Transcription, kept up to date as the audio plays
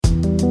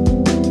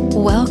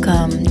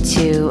Welcome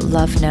to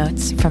Love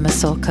Notes from a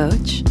Soul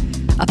Coach,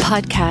 a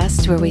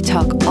podcast where we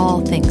talk all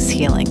things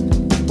healing.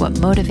 What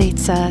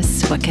motivates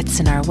us, what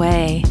gets in our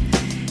way,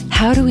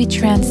 how do we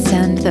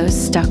transcend those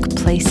stuck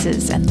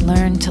places and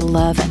learn to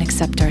love and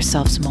accept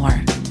ourselves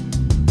more?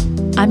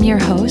 I'm your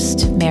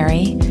host,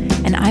 Mary,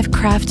 and I've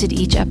crafted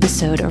each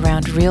episode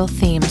around real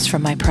themes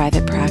from my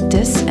private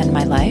practice and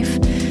my life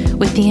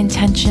with the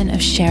intention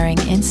of sharing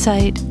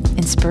insight,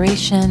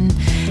 inspiration,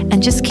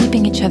 and just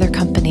keeping each other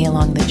company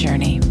along the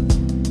journey.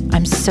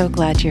 I'm so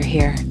glad you're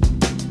here.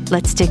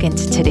 Let's dig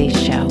into today's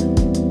show.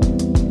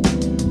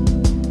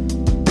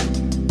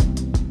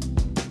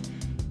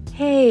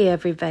 Hey,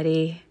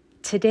 everybody.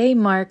 Today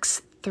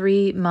marks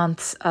 3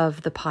 months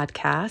of the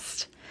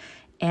podcast,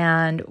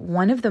 and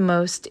one of the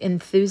most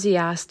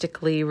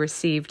enthusiastically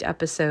received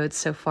episodes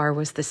so far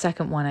was the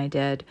second one I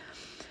did,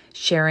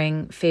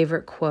 sharing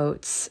favorite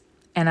quotes,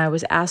 and I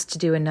was asked to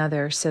do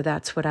another, so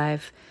that's what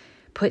I've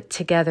put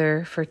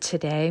together for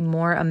today.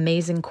 More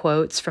amazing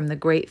quotes from the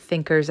great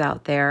thinkers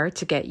out there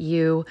to get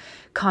you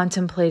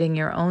contemplating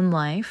your own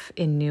life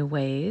in new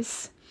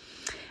ways.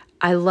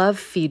 I love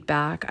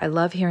feedback. I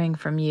love hearing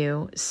from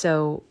you.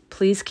 So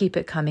please keep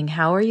it coming.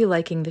 How are you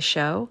liking the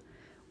show?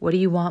 What do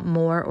you want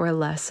more or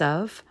less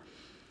of?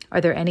 Are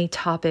there any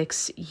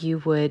topics you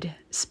would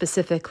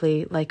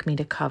specifically like me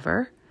to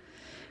cover?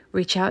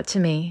 Reach out to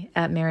me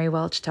at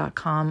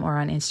marywelch.com or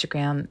on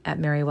Instagram at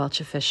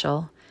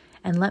marywelchofficial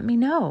and let me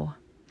know.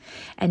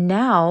 And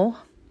now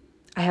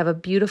I have a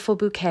beautiful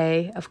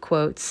bouquet of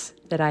quotes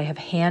that I have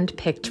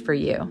handpicked for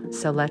you.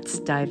 So let's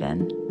dive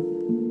in.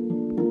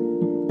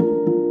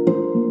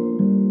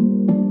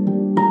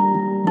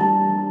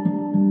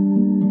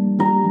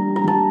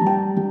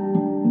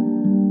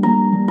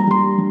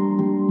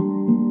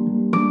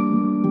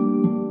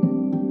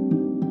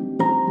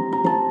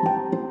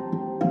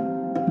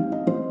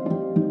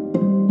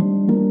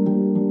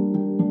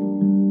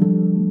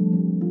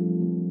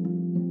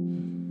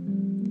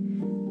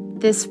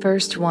 This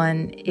first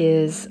one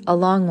is a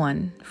long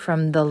one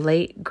from the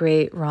late,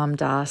 great Ram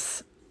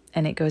Dass,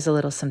 and it goes a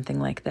little something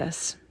like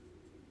this.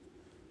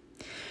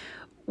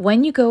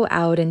 When you go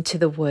out into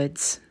the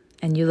woods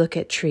and you look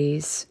at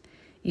trees,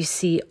 you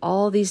see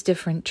all these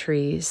different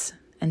trees,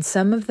 and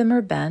some of them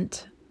are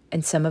bent,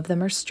 and some of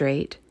them are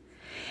straight,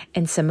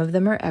 and some of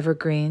them are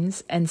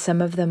evergreens, and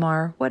some of them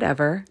are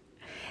whatever,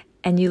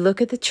 and you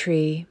look at the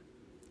tree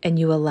and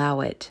you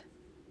allow it.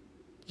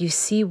 You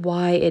see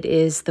why it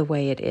is the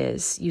way it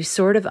is. You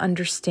sort of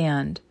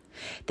understand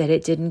that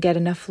it didn't get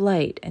enough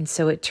light, and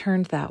so it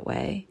turned that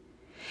way.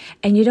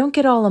 And you don't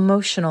get all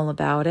emotional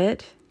about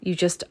it. You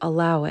just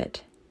allow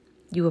it.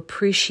 You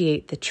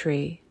appreciate the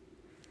tree.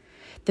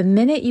 The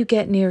minute you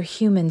get near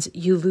humans,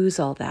 you lose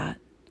all that.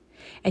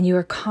 And you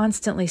are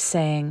constantly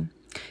saying,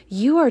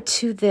 you are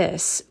to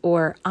this,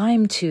 or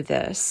I'm to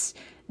this.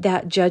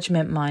 That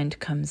judgment mind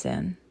comes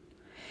in.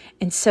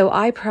 And so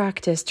I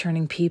practice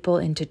turning people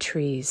into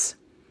trees,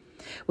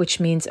 which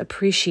means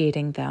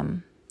appreciating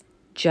them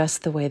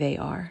just the way they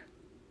are.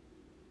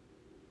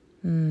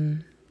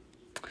 You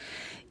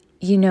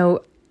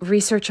know,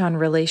 research on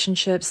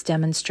relationships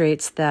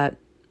demonstrates that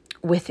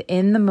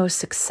within the most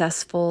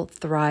successful,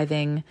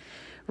 thriving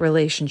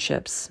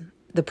relationships,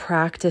 the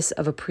practice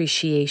of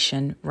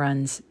appreciation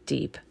runs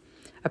deep.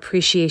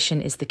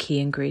 Appreciation is the key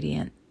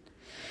ingredient.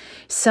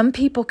 Some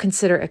people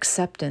consider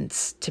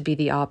acceptance to be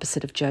the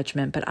opposite of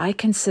judgment, but I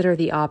consider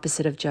the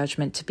opposite of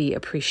judgment to be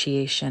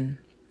appreciation.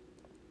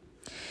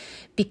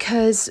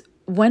 Because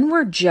when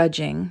we're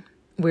judging,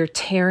 we're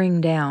tearing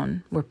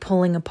down, we're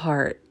pulling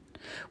apart,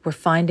 we're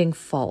finding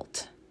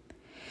fault.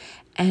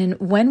 And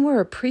when we're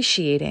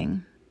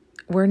appreciating,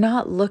 we're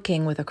not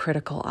looking with a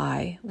critical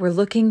eye. We're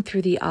looking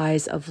through the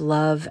eyes of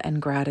love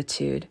and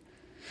gratitude.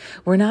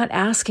 We're not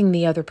asking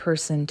the other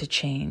person to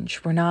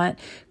change. We're not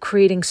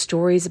creating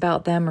stories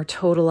about them or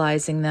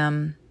totalizing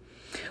them.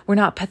 We're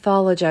not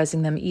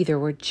pathologizing them either.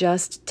 We're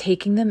just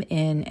taking them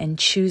in and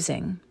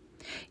choosing.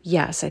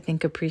 Yes, I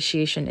think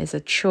appreciation is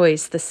a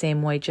choice the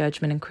same way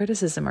judgment and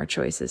criticism are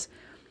choices.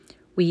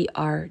 We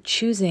are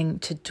choosing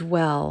to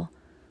dwell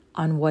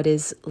on what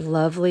is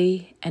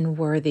lovely and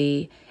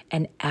worthy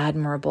and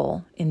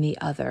admirable in the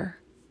other.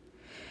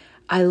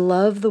 I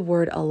love the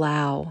word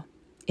allow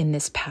in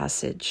this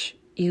passage.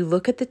 You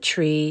look at the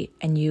tree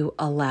and you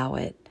allow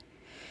it.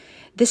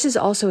 This is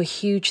also a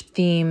huge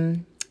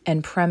theme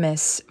and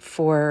premise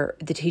for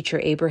the teacher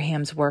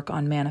Abraham's work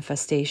on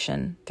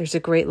manifestation. There's a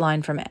great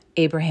line from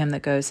Abraham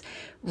that goes,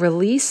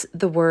 release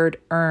the word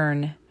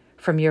earn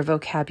from your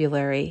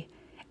vocabulary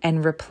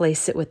and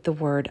replace it with the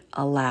word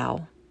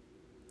allow.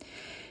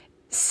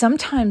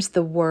 Sometimes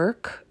the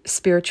work,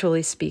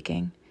 spiritually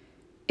speaking,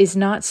 is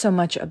not so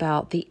much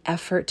about the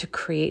effort to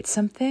create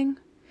something,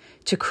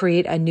 to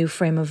create a new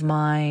frame of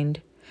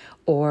mind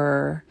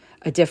or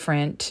a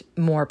different,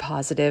 more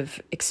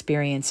positive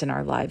experience in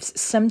our lives.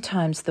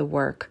 Sometimes the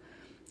work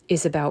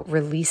is about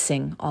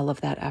releasing all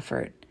of that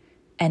effort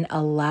and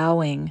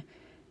allowing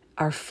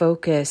our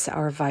focus,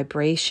 our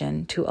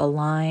vibration to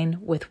align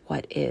with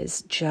what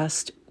is,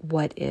 just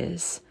what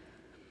is.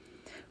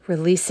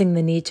 releasing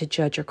the need to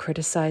judge or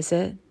criticize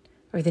it,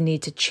 or the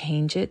need to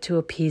change it to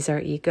appease our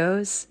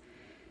egos,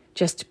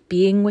 just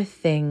being with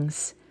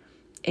things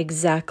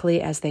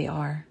exactly as they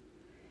are.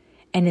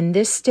 And in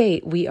this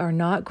state, we are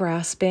not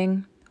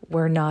grasping,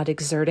 we're not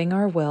exerting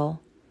our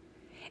will,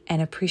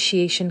 and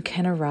appreciation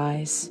can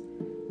arise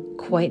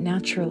quite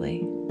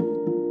naturally.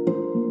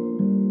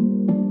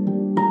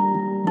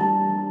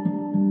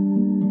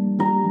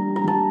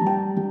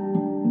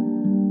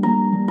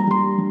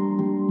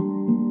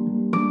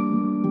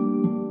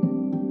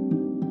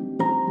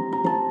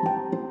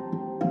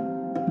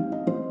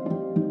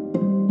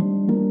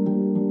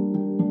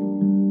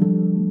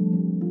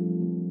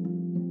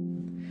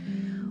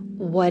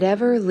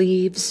 Whatever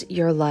leaves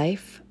your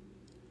life,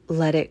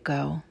 let it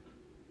go.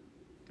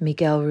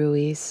 Miguel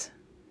Ruiz.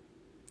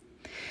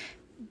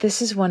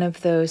 This is one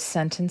of those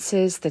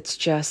sentences that's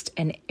just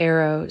an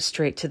arrow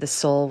straight to the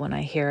soul when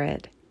I hear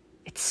it.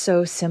 It's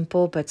so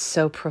simple, but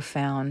so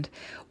profound.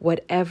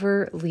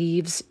 Whatever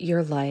leaves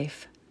your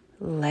life,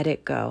 let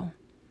it go.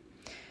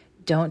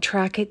 Don't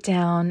track it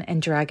down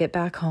and drag it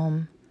back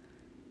home.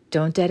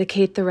 Don't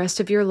dedicate the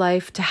rest of your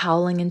life to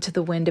howling into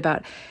the wind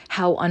about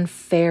how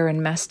unfair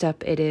and messed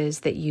up it is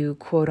that you,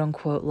 quote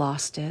unquote,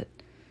 lost it.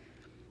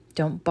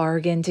 Don't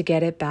bargain to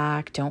get it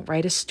back. Don't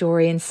write a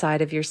story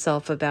inside of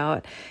yourself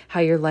about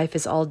how your life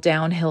is all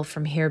downhill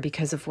from here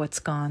because of what's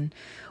gone.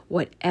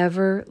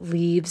 Whatever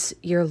leaves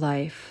your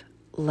life,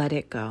 let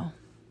it go.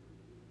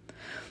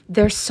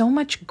 There's so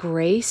much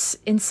grace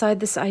inside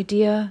this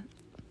idea,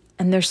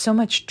 and there's so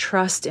much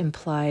trust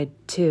implied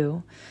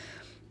too.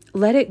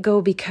 Let it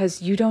go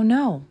because you don't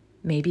know.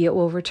 Maybe it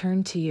will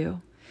return to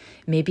you.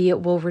 Maybe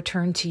it will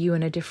return to you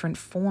in a different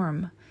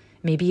form.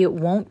 Maybe it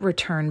won't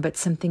return, but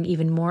something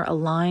even more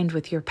aligned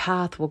with your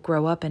path will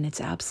grow up in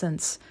its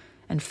absence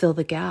and fill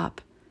the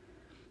gap.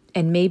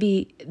 And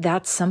maybe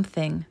that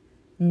something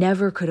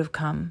never could have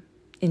come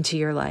into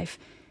your life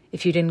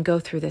if you didn't go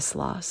through this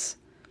loss,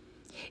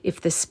 if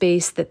the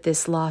space that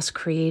this loss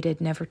created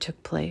never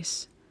took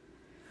place.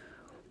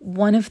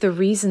 One of the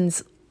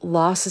reasons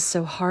loss is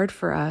so hard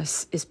for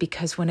us is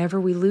because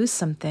whenever we lose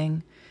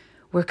something,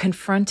 we're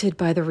confronted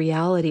by the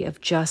reality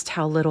of just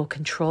how little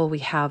control we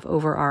have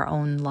over our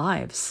own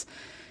lives.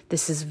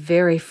 This is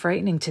very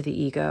frightening to the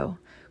ego,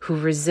 who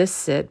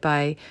resists it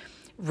by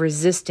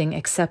resisting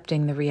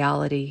accepting the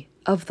reality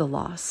of the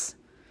loss.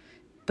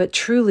 But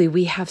truly,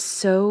 we have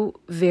so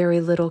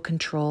very little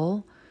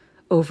control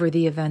over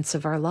the events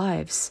of our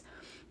lives.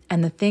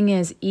 And the thing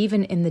is,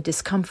 even in the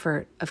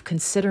discomfort of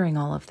considering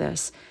all of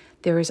this,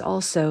 there is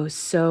also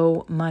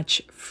so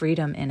much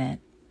freedom in it.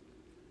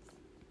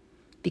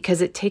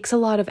 Because it takes a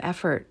lot of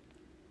effort,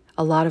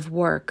 a lot of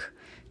work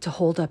to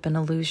hold up an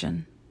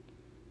illusion.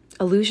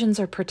 Illusions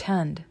are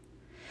pretend.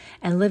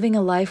 And living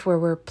a life where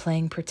we're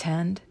playing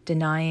pretend,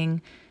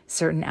 denying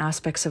certain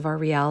aspects of our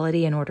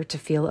reality in order to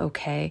feel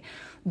okay,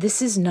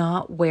 this is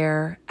not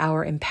where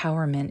our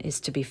empowerment is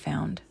to be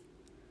found.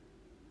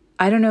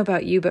 I don't know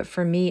about you, but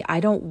for me,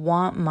 I don't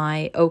want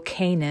my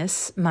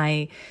okayness,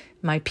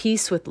 my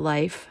peace with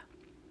life,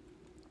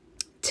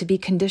 to be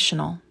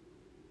conditional.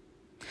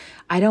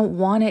 I don't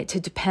want it to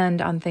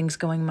depend on things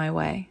going my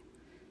way.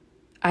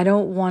 I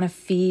don't want to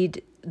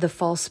feed the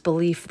false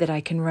belief that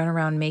I can run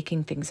around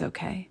making things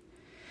okay,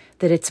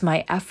 that it's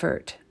my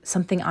effort,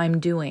 something I'm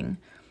doing,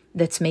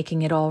 that's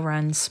making it all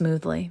run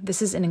smoothly.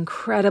 This is an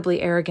incredibly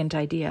arrogant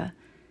idea.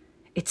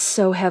 It's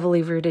so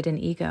heavily rooted in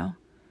ego,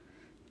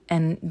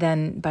 and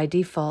then by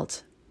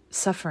default,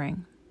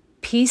 suffering.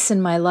 Peace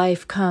in my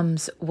life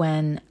comes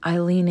when I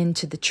lean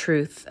into the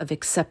truth of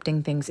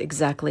accepting things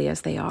exactly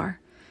as they are,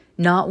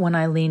 not when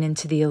I lean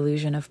into the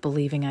illusion of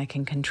believing I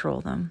can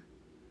control them.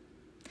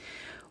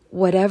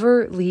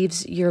 Whatever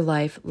leaves your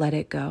life, let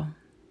it go.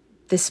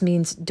 This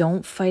means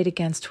don't fight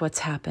against what's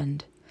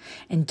happened,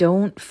 and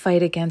don't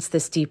fight against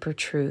this deeper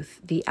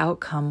truth. The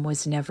outcome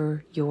was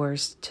never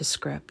yours to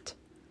script.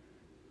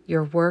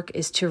 Your work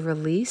is to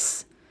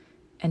release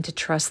and to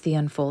trust the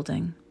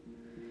unfolding.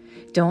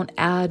 Don't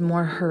add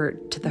more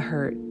hurt to the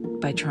hurt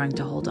by trying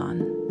to hold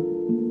on.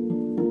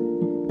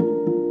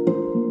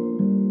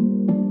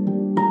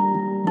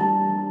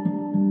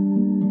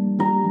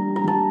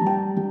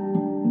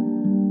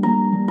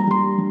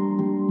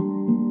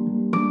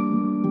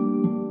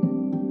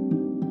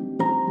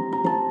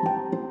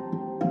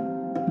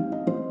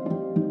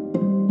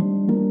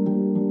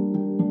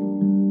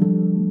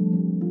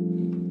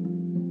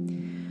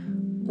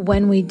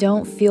 When we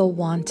don't feel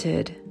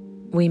wanted,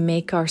 we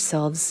make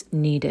ourselves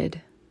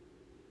needed.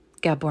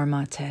 Gabor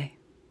Mate.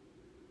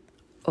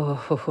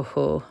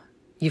 Oh,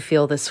 you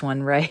feel this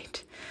one,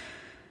 right?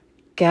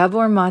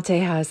 Gabor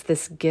Mate has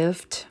this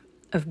gift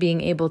of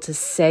being able to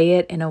say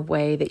it in a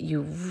way that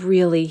you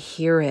really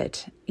hear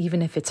it,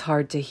 even if it's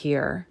hard to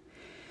hear.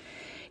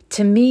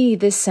 To me,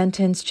 this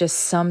sentence just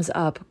sums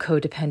up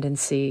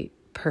codependency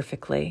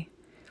perfectly.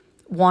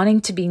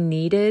 Wanting to be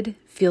needed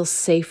feels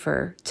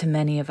safer to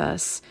many of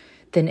us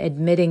than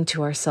admitting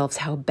to ourselves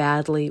how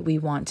badly we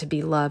want to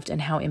be loved and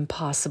how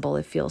impossible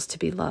it feels to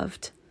be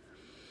loved.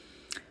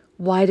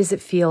 Why does it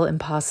feel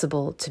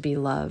impossible to be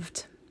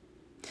loved?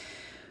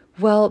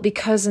 Well,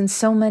 because in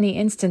so many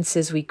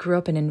instances we grew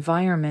up in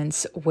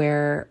environments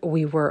where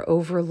we were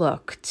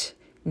overlooked,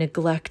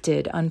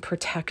 neglected,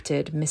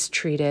 unprotected,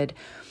 mistreated.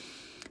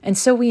 And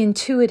so we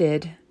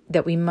intuited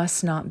that we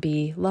must not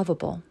be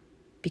lovable,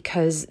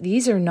 because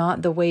these are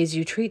not the ways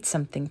you treat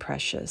something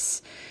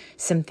precious,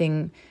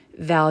 something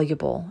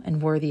valuable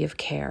and worthy of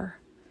care.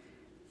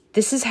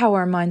 This is how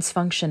our minds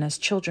function as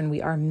children.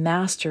 We are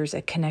masters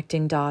at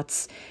connecting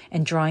dots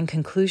and drawing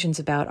conclusions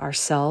about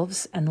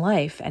ourselves and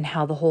life and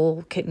how the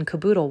whole kit and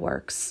caboodle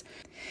works.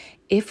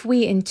 If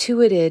we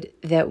intuited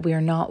that we're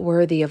not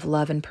worthy of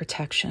love and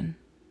protection,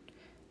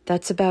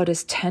 that's about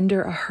as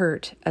tender a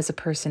hurt as a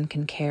person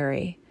can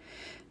carry.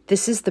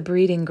 This is the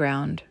breeding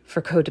ground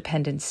for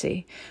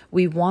codependency.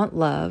 We want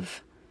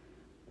love.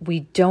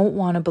 We don't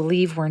want to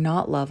believe we're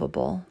not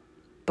lovable,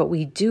 but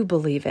we do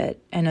believe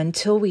it. And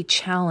until we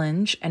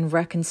challenge and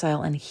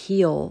reconcile and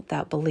heal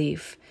that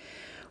belief,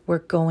 we're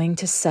going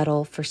to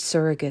settle for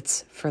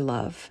surrogates for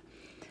love.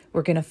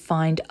 We're going to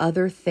find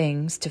other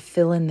things to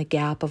fill in the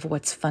gap of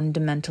what's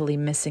fundamentally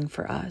missing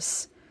for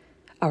us: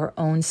 our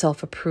own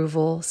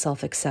self-approval,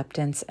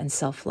 self-acceptance, and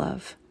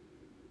self-love.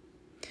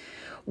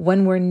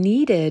 When we're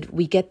needed,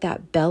 we get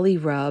that belly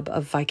rub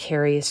of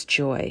vicarious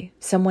joy.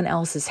 Someone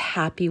else is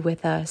happy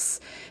with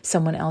us.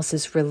 Someone else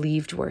is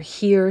relieved we're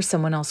here.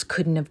 Someone else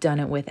couldn't have done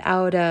it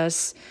without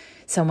us.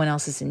 Someone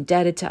else is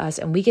indebted to us.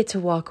 And we get to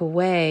walk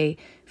away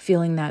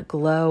feeling that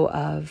glow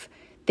of,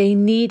 they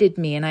needed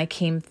me and I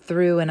came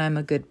through and I'm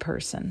a good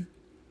person.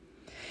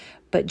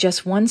 But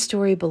just one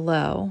story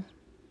below,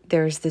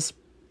 there's this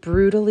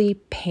brutally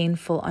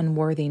painful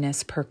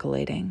unworthiness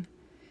percolating.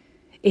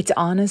 It's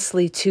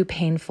honestly too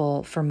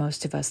painful for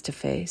most of us to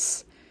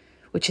face,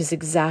 which is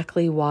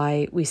exactly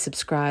why we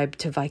subscribe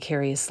to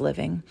vicarious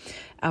living.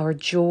 Our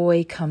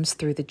joy comes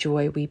through the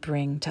joy we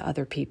bring to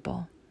other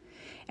people.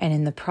 And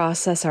in the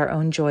process, our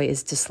own joy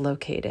is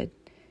dislocated.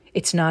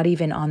 It's not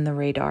even on the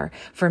radar.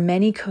 For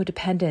many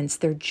codependents,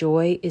 their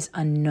joy is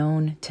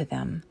unknown to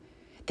them.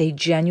 They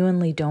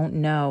genuinely don't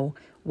know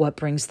what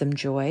brings them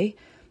joy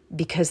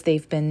because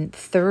they've been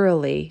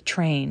thoroughly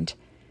trained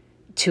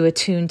to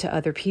attune to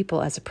other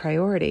people as a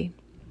priority.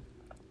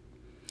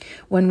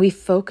 When we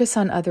focus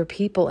on other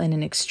people in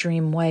an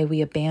extreme way, we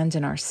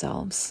abandon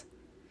ourselves.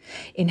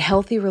 In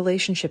healthy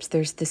relationships,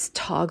 there's this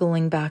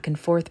toggling back and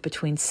forth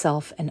between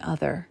self and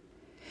other.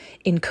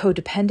 In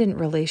codependent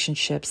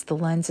relationships, the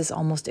lens is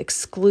almost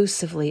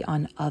exclusively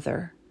on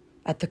other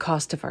at the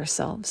cost of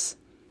ourselves.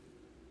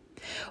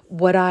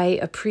 What I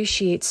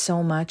appreciate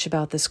so much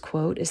about this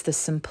quote is the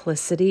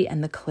simplicity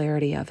and the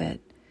clarity of it.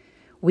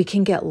 We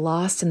can get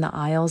lost in the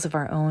aisles of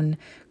our own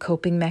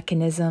coping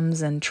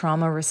mechanisms and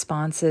trauma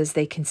responses.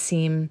 They can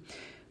seem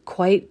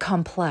quite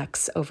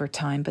complex over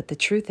time, but the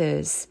truth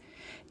is,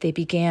 they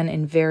began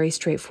in very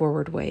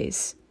straightforward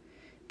ways.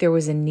 There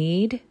was a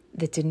need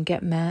that didn't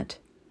get met.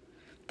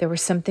 There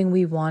was something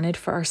we wanted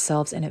for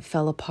ourselves and it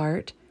fell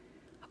apart,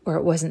 or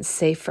it wasn't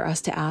safe for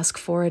us to ask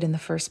for it in the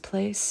first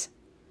place.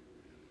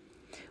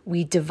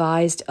 We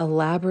devised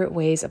elaborate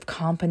ways of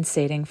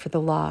compensating for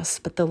the loss,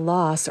 but the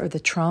loss, or the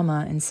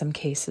trauma in some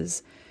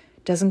cases,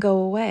 doesn't go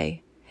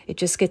away. It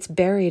just gets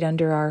buried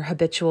under our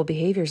habitual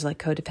behaviors like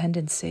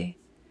codependency.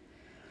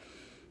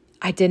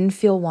 I didn't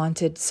feel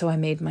wanted, so I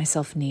made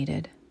myself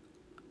needed.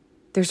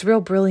 There's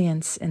real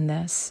brilliance in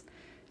this.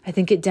 I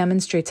think it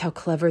demonstrates how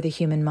clever the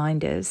human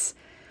mind is.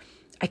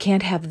 I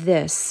can't have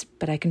this,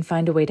 but I can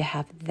find a way to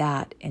have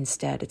that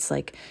instead. It's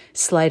like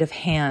sleight of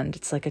hand.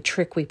 It's like a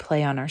trick we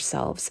play on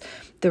ourselves.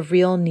 The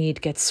real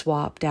need gets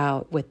swapped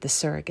out with the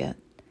surrogate.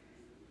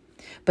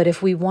 But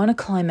if we want to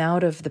climb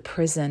out of the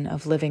prison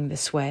of living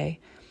this way,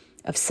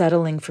 of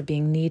settling for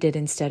being needed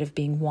instead of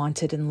being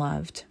wanted and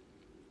loved,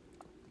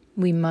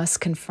 we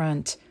must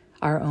confront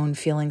our own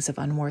feelings of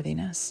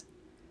unworthiness.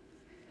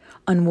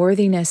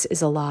 Unworthiness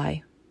is a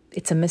lie.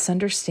 It's a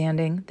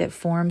misunderstanding that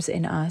forms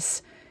in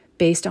us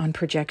based on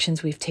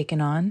projections we've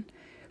taken on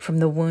from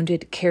the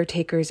wounded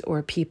caretakers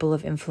or people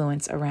of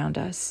influence around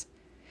us.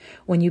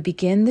 When you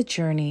begin the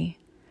journey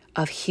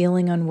of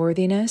healing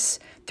unworthiness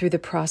through the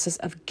process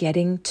of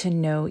getting to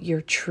know your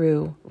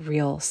true,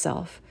 real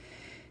self,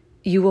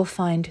 you will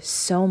find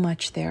so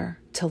much there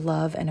to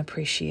love and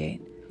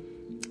appreciate,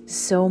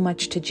 so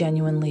much to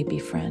genuinely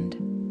befriend.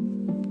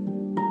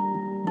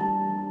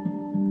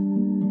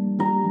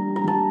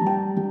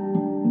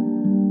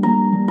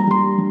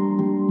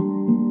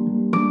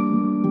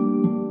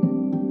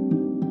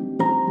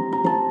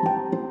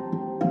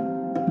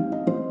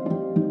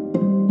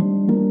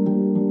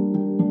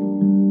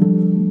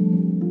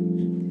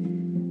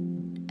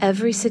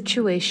 Every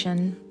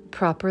situation,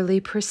 properly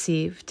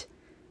perceived,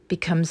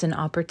 becomes an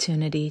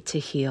opportunity to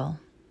heal.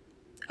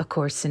 A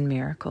Course in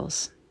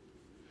Miracles.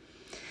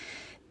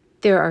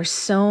 There are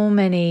so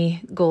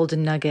many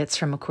golden nuggets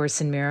from A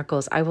Course in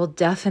Miracles. I will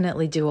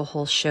definitely do a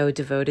whole show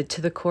devoted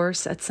to the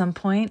Course at some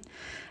point.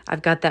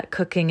 I've got that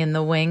cooking in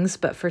the wings,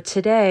 but for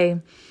today,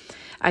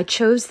 I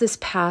chose this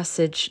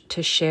passage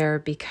to share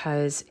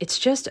because it's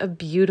just a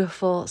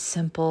beautiful,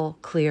 simple,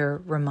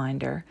 clear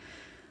reminder.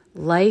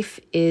 Life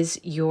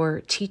is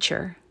your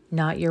teacher.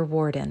 not your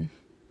warden.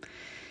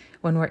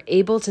 When we're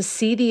able to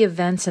see the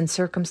events and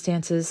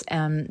circumstances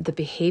and the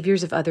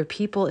behaviors of other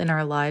people in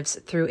our lives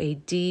through a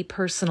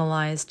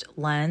depersonalized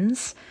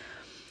lens,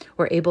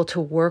 we're able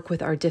to work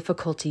with our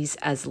difficulties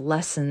as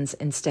lessons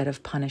instead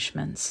of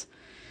punishments.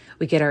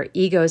 We get our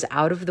egos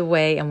out of the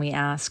way and we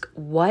ask,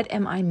 what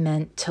am I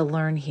meant to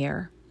learn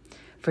here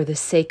for the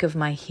sake of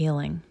my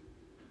healing?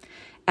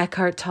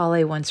 Eckhart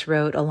Tolle once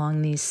wrote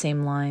along these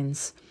same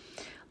lines,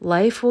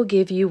 life will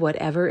give you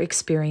whatever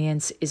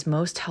experience is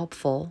most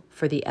helpful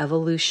for the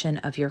evolution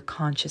of your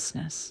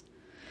consciousness.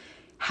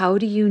 How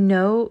do you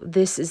know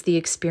this is the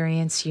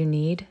experience you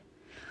need?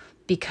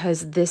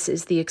 Because this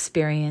is the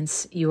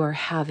experience you are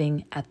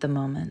having at the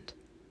moment.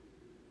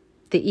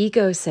 The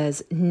ego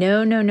says,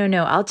 no,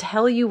 I'll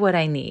tell you what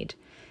I need.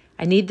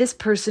 I need this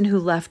person who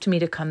left me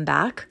to come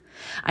back.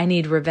 I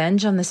need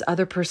revenge on this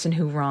other person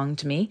who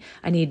wronged me.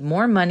 I need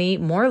more money,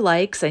 more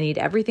likes. I need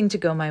everything to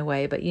go my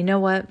way. But you know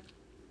what?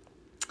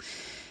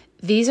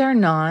 These are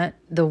not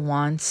the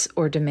wants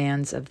or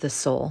demands of the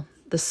soul.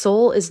 The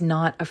soul is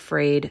not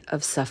afraid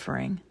of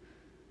suffering.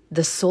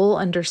 The soul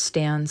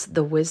understands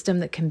the wisdom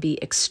that can be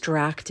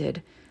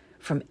extracted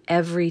from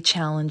every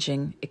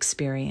challenging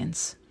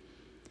experience.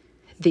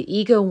 The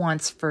ego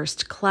wants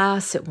first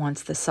class, it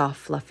wants the soft,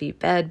 fluffy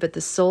bed, but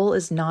the soul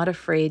is not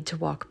afraid to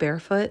walk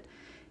barefoot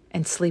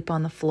and sleep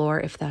on the floor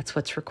if that's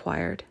what's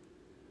required.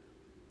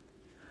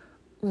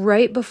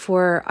 Right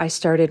before I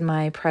started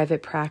my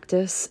private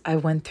practice, I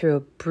went through a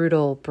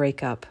brutal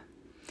breakup.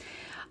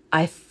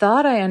 I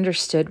thought I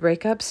understood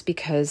breakups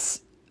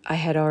because I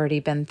had already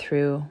been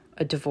through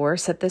a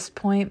divorce at this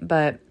point,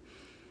 and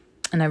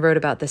I wrote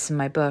about this in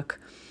my book,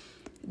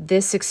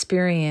 this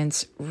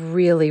experience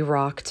really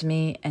rocked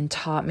me and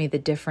taught me the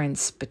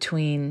difference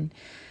between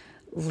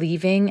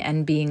leaving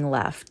and being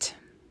left.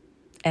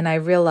 And I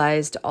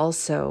realized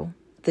also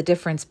the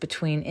difference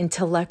between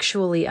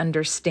intellectually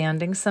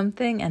understanding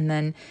something and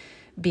then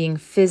being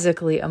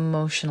physically,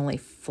 emotionally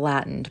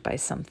flattened by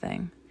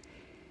something.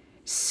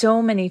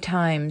 So many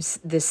times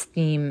this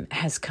theme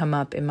has come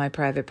up in my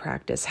private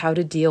practice, how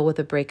to deal with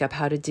a breakup,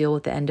 how to deal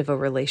with the end of a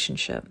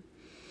relationship.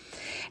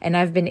 And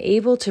I've been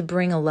able to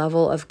bring a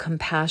level of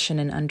compassion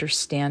and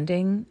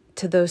understanding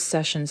to those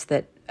sessions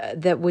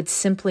that would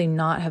simply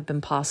not have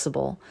been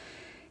possible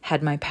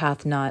had my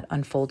path not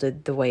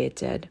unfolded the way it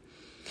did.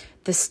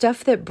 The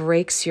stuff that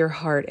breaks your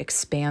heart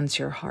expands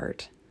your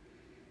heart.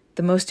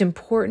 The most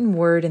important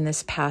word in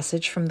this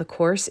passage from the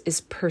Course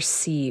is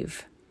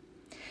perceive.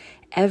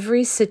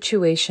 Every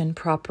situation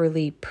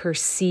properly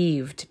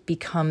perceived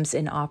becomes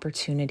an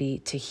opportunity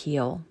to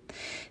heal.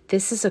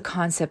 This is a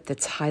concept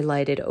that's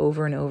highlighted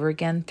over and over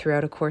again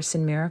throughout A Course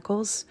in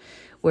Miracles,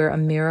 where a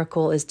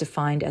miracle is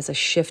defined as a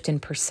shift in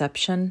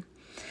perception.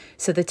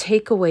 So the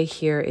takeaway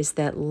here is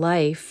that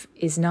life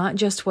is not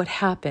just what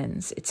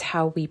happens, it's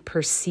how we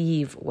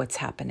perceive what's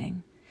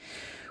happening.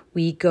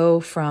 We go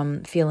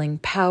from feeling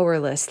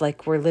powerless,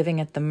 like we're living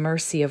at the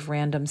mercy of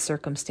random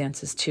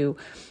circumstances, to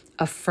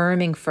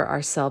affirming for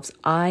ourselves,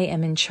 I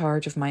am in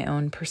charge of my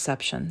own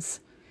perceptions.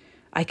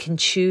 I can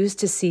choose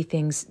to see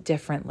things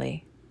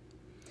differently.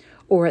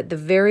 Or at the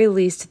very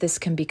least, this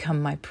can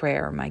become my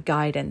prayer, my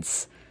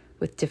guidance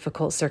with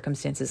difficult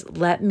circumstances.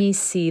 Let me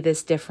see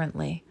this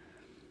differently.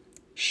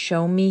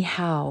 Show me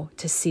how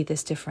to see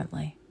this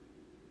differently.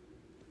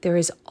 There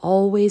is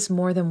always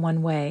more than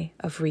one way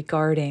of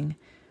regarding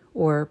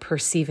or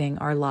perceiving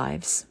our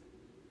lives.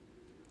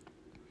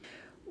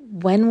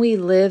 When we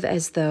live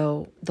as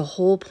though the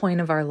whole point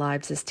of our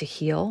lives is to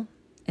heal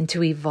and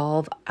to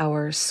evolve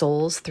our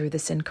souls through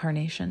this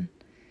incarnation,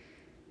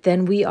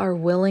 then we are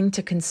willing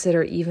to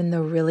consider even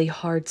the really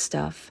hard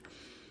stuff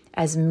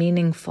as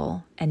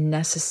meaningful and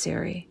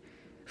necessary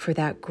for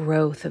that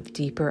growth of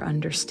deeper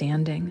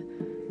understanding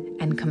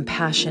and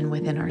compassion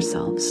within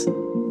ourselves.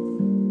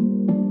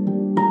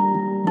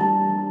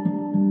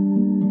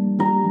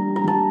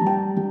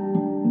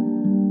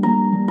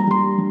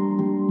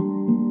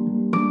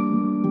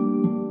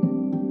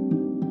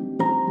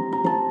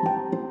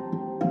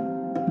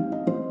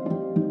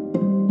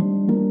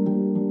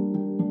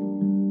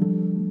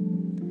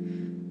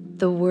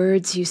 The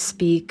words you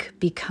speak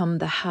become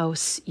the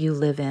house you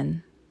live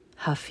in,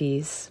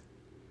 Hafiz.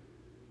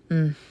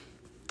 The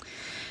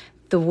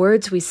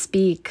words we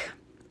speak,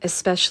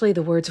 especially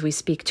the words we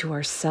speak to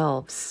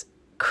ourselves,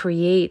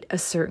 create a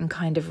certain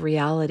kind of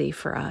reality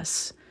for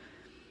us.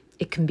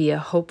 It can be a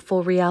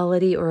hopeful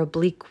reality or a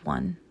bleak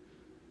one.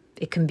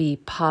 It can be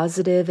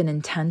positive and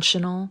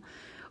intentional,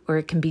 or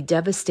it can be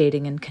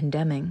devastating and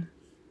condemning.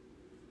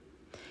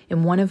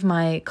 In one of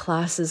my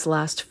classes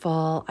last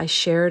fall, I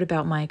shared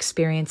about my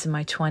experience in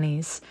my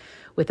 20s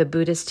with a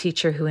Buddhist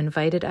teacher who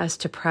invited us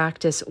to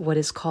practice what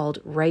is called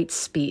right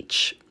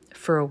speech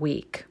for a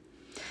week.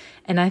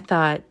 And I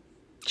thought,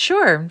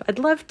 sure, I'd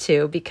love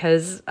to,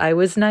 because I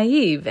was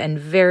naive and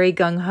very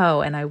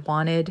gung-ho, and I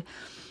wanted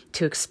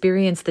to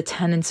experience the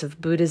tenets of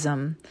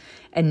Buddhism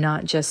and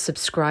not just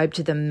subscribe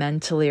to them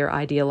mentally or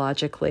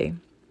ideologically.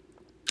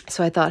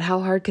 So I thought, how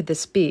hard could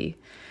this be?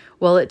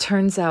 Well, it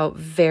turns out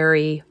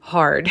very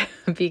hard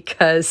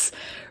because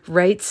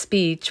right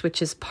speech,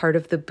 which is part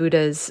of the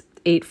Buddha's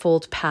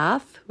Eightfold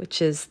Path,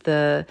 which is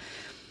the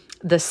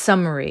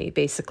summary,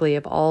 basically,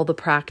 of all the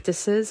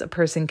practices a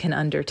person can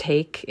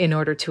undertake in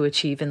order to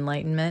achieve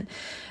enlightenment.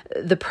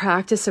 The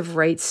practice of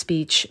right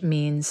speech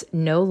means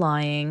no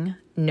lying,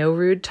 no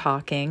rude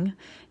talking,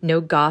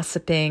 no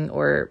gossiping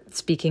or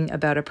speaking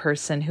about a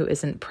person who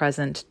isn't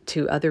present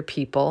to other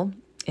people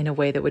in a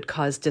way that would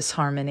cause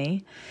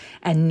disharmony,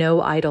 and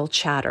no idle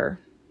chatter.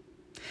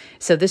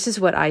 So this is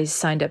what I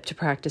signed up to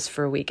practice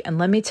for a week. And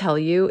let me tell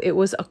you, it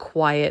was a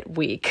quiet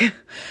week.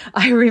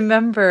 I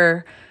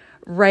remember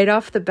right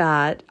off the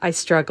bat, I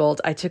struggled.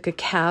 I took a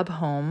cab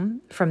home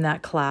from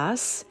that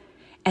class,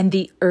 and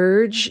the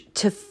urge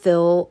to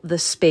fill the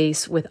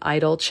space with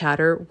idle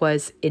chatter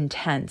was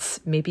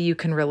intense. Maybe you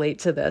can relate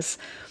to this.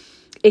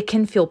 It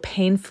can feel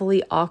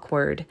painfully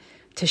awkward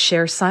to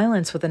share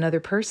silence with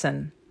another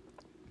person.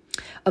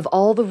 Of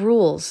all the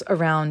rules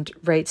around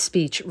right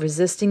speech,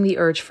 resisting the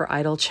urge for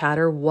idle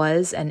chatter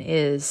was and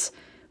is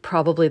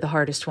probably the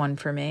hardest one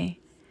for me.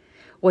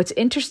 What's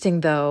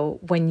interesting, though,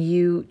 when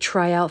you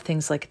try out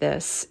things like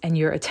this and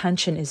your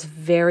attention is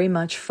very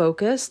much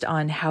focused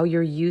on how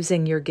you're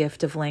using your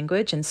gift of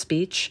language and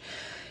speech,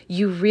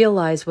 you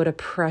realize what a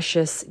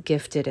precious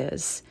gift it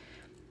is.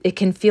 It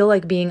can feel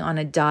like being on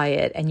a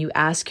diet, and you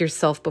ask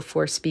yourself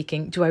before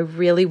speaking, do I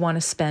really want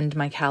to spend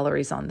my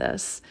calories on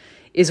this?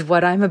 Is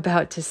what I'm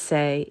about to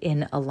say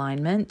in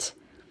alignment?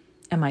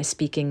 Am I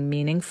speaking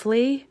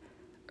meaningfully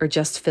or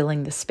just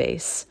filling the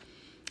space?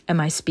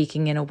 Am I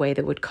speaking in a way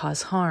that would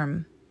cause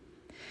harm?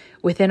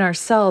 Within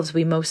ourselves,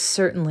 we most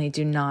certainly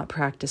do not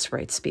practice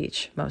right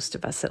speech, most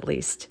of us at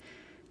least.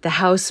 The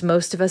house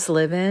most of us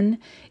live in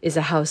is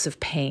a house of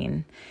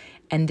pain,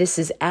 and this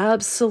is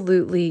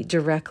absolutely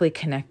directly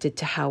connected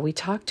to how we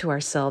talk to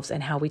ourselves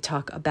and how we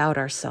talk about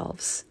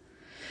ourselves.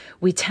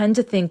 We tend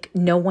to think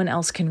no one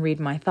else can read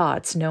my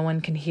thoughts, no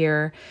one can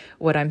hear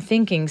what I'm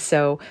thinking,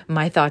 so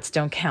my thoughts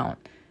don't count.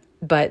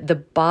 But the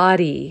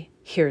body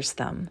hears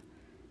them.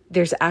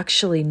 There's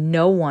actually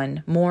no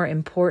one more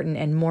important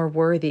and more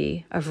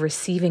worthy of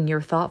receiving your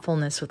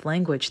thoughtfulness with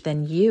language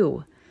than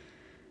you.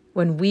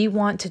 When we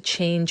want to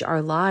change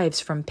our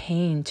lives from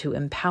pain to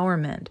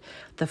empowerment,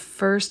 the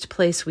first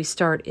place we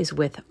start is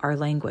with our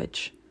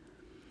language.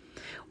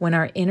 When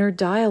our inner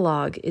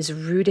dialogue is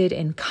rooted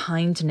in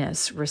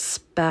kindness,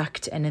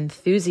 respect, and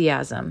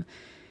enthusiasm,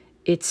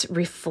 it's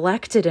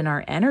reflected in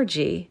our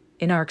energy,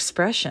 in our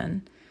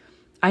expression.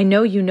 I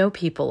know you know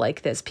people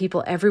like this,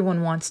 people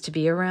everyone wants to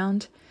be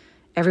around.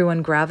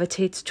 Everyone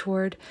gravitates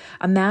toward.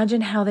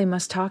 Imagine how they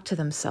must talk to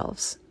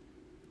themselves.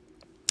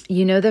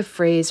 You know the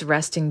phrase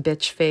resting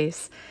bitch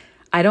face?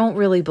 I don't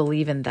really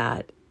believe in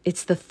that.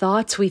 It's the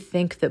thoughts we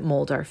think that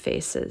mold our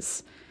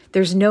faces.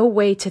 There's no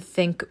way to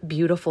think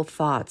beautiful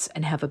thoughts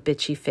and have a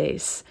bitchy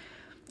face.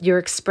 Your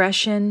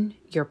expression,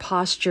 your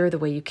posture, the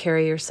way you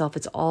carry yourself,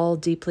 it's all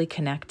deeply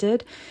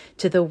connected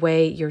to the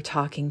way you're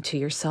talking to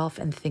yourself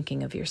and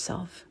thinking of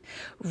yourself.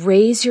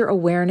 Raise your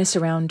awareness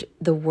around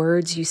the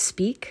words you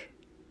speak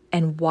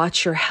and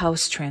watch your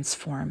house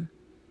transform.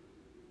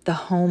 The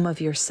home of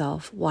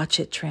yourself, watch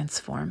it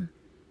transform.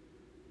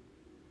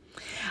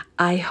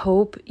 I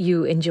hope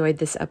you enjoyed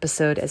this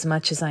episode as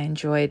much as I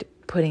enjoyed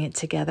putting it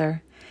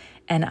together.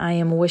 And I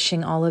am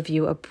wishing all of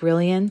you a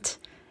brilliant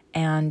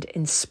and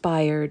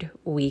inspired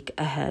week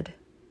ahead.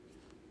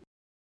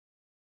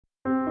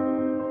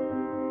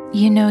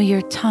 You know,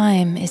 your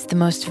time is the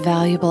most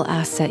valuable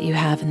asset you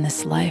have in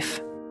this life.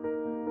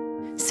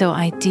 So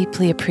I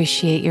deeply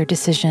appreciate your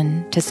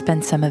decision to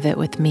spend some of it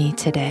with me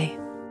today.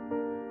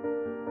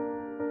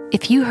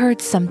 If you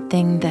heard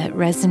something that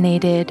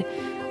resonated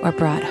or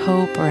brought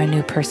hope or a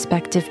new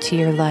perspective to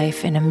your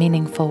life in a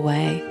meaningful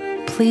way,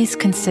 please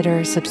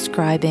consider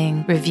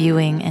subscribing,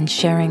 reviewing, and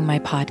sharing my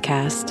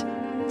podcast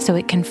so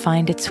it can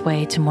find its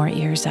way to more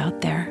ears out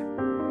there.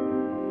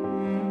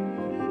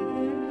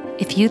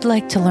 If you'd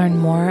like to learn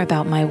more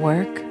about my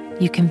work,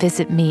 you can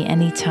visit me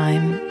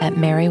anytime at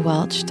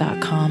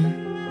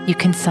marywelch.com. You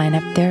can sign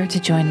up there to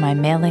join my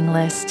mailing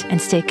list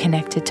and stay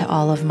connected to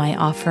all of my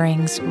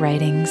offerings,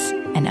 writings,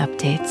 and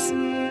updates.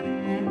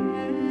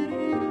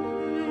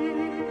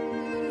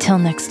 Till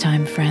next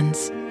time,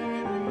 friends.